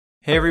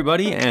Hey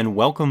everybody, and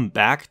welcome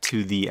back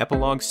to the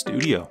Epilog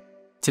Studio.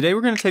 Today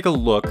we're going to take a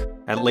look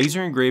at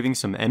laser engraving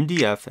some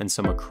MDF and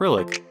some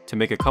acrylic to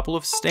make a couple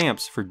of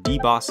stamps for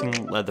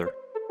debossing leather.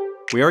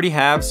 We already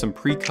have some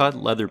pre-cut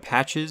leather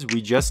patches,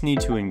 we just need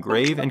to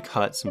engrave and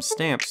cut some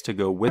stamps to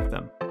go with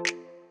them.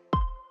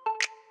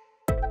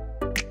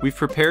 We've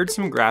prepared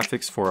some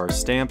graphics for our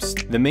stamps.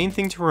 The main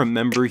thing to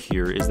remember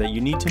here is that you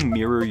need to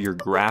mirror your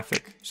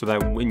graphic so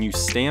that when you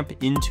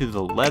stamp into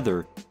the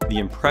leather, the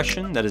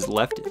impression that is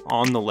left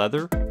on the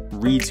leather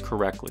reads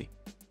correctly.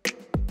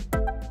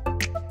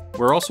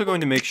 We're also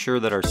going to make sure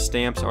that our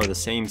stamps are the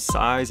same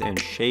size and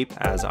shape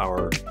as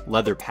our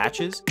leather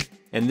patches,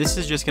 and this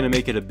is just going to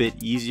make it a bit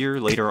easier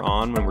later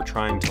on when we're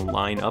trying to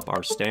line up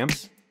our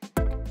stamps.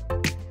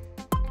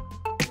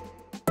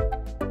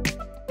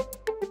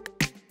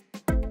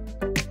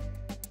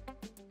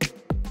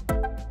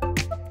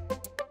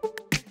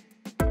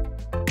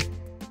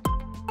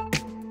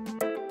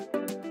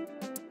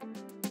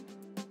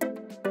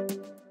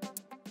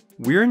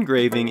 We're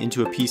engraving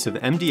into a piece of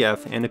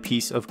MDF and a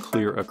piece of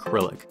clear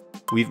acrylic.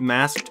 We've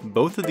masked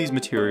both of these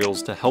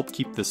materials to help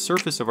keep the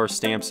surface of our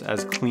stamps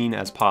as clean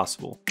as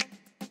possible.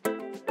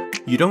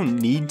 You don't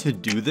need to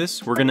do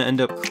this, we're going to end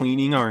up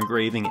cleaning our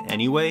engraving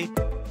anyway,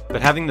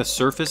 but having the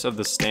surface of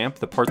the stamp,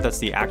 the part that's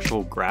the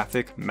actual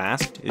graphic,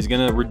 masked, is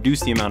going to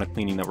reduce the amount of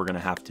cleaning that we're going to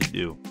have to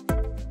do.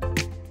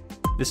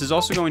 This is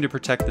also going to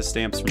protect the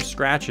stamps from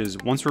scratches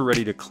once we're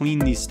ready to clean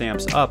these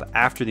stamps up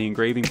after the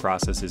engraving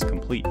process is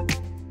complete.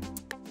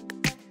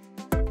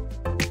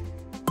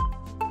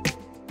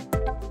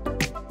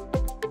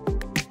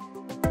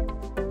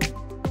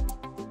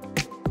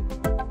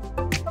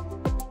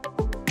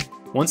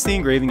 Once the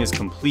engraving is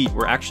complete,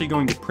 we're actually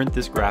going to print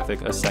this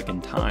graphic a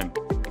second time.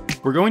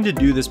 We're going to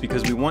do this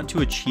because we want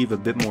to achieve a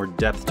bit more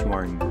depth to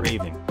our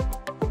engraving.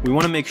 We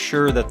want to make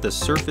sure that the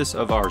surface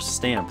of our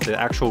stamp, the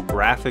actual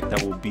graphic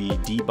that will be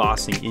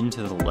debossing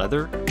into the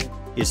leather,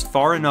 is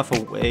far enough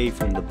away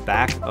from the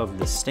back of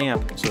the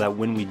stamp so that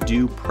when we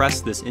do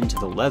press this into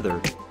the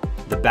leather,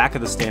 the back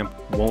of the stamp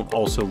won't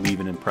also leave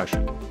an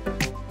impression.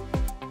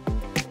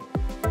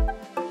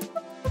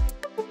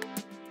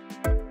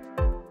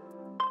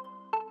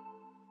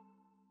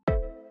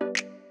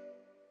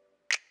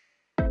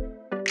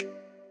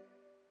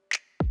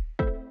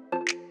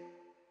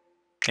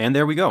 And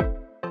there we go.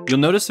 You'll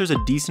notice there's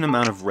a decent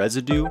amount of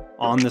residue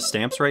on the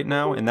stamps right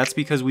now, and that's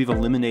because we've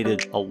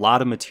eliminated a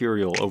lot of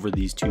material over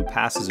these two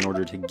passes in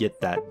order to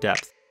get that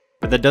depth.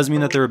 But that does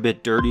mean that they're a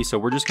bit dirty, so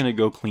we're just going to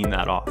go clean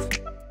that off.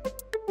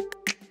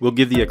 We'll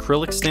give the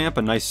acrylic stamp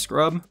a nice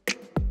scrub.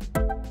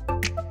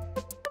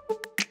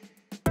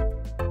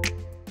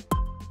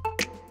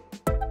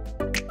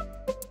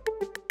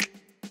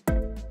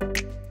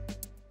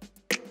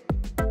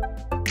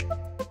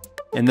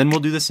 And then we'll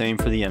do the same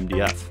for the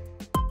MDF.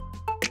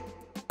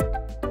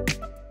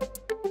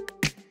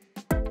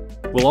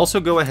 We'll also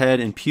go ahead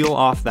and peel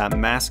off that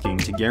masking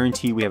to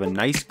guarantee we have a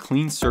nice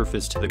clean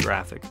surface to the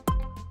graphic.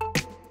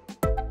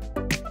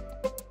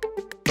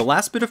 The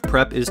last bit of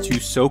prep is to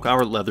soak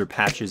our leather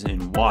patches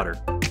in water.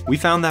 We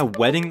found that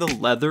wetting the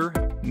leather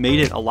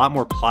made it a lot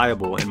more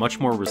pliable and much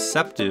more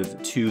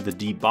receptive to the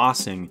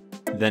debossing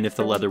than if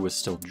the leather was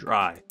still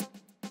dry.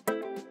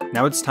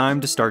 Now it's time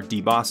to start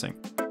debossing.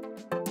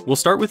 We'll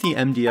start with the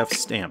MDF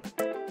stamp.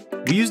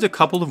 We used a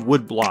couple of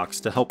wood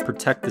blocks to help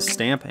protect the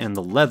stamp and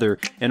the leather,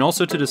 and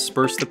also to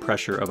disperse the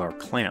pressure of our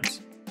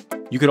clamps.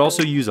 You could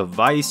also use a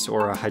vise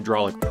or a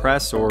hydraulic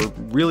press, or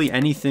really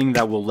anything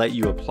that will let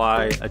you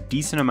apply a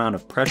decent amount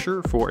of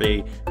pressure for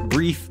a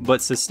brief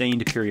but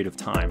sustained period of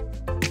time.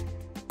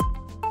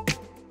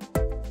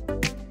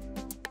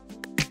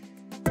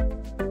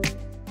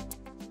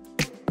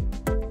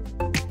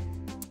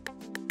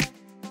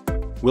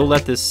 We'll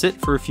let this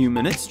sit for a few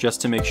minutes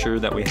just to make sure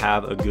that we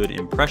have a good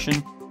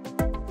impression.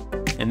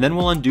 And then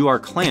we'll undo our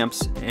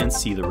clamps and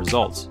see the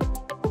results.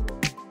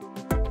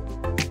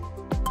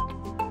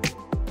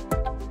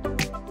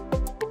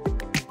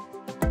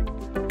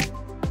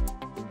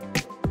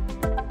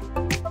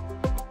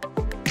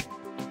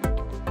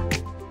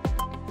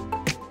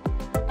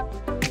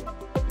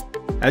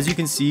 As you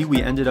can see,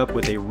 we ended up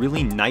with a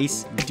really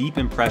nice, deep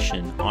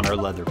impression on our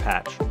leather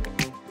patch.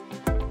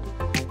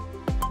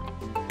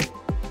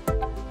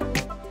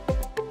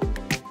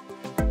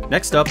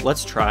 Next up,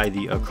 let's try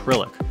the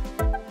acrylic.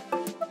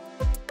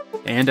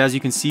 And as you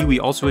can see, we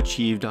also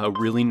achieved a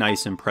really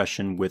nice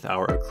impression with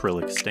our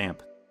acrylic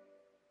stamp.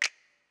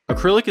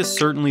 Acrylic is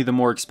certainly the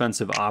more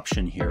expensive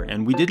option here,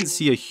 and we didn't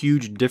see a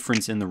huge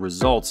difference in the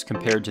results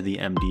compared to the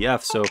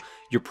MDF, so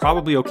you're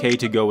probably okay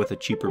to go with a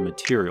cheaper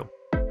material.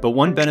 But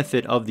one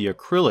benefit of the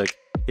acrylic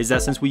is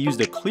that since we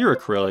used a clear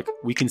acrylic,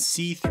 we can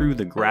see through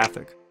the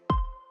graphic.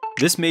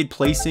 This made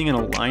placing and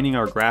aligning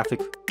our graphic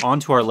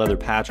onto our leather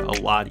patch a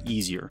lot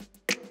easier.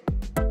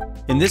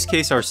 In this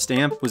case, our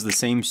stamp was the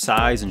same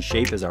size and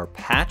shape as our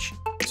patch,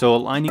 so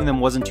aligning them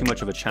wasn't too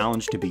much of a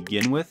challenge to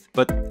begin with,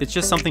 but it's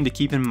just something to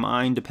keep in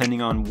mind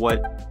depending on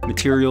what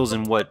materials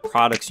and what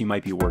products you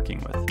might be working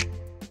with.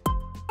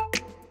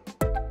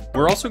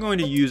 We're also going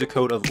to use a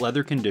coat of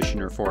leather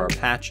conditioner for our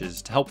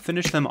patches to help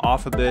finish them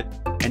off a bit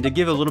and to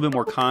give a little bit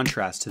more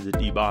contrast to the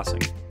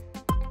debossing.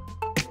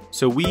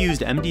 So we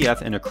used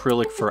MDF and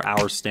acrylic for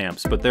our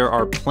stamps, but there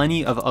are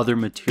plenty of other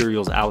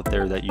materials out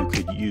there that you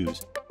could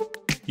use.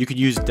 You could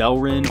use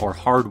Delrin or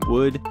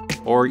hardwood,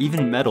 or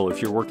even metal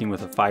if you're working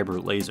with a fiber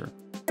laser.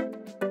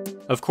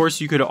 Of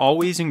course, you could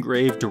always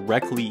engrave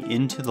directly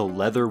into the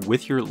leather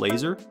with your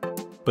laser,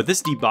 but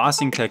this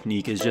debossing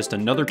technique is just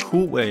another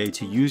cool way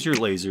to use your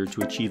laser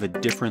to achieve a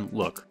different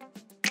look.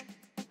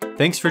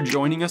 Thanks for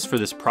joining us for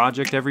this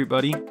project,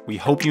 everybody. We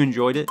hope you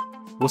enjoyed it.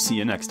 We'll see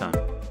you next time.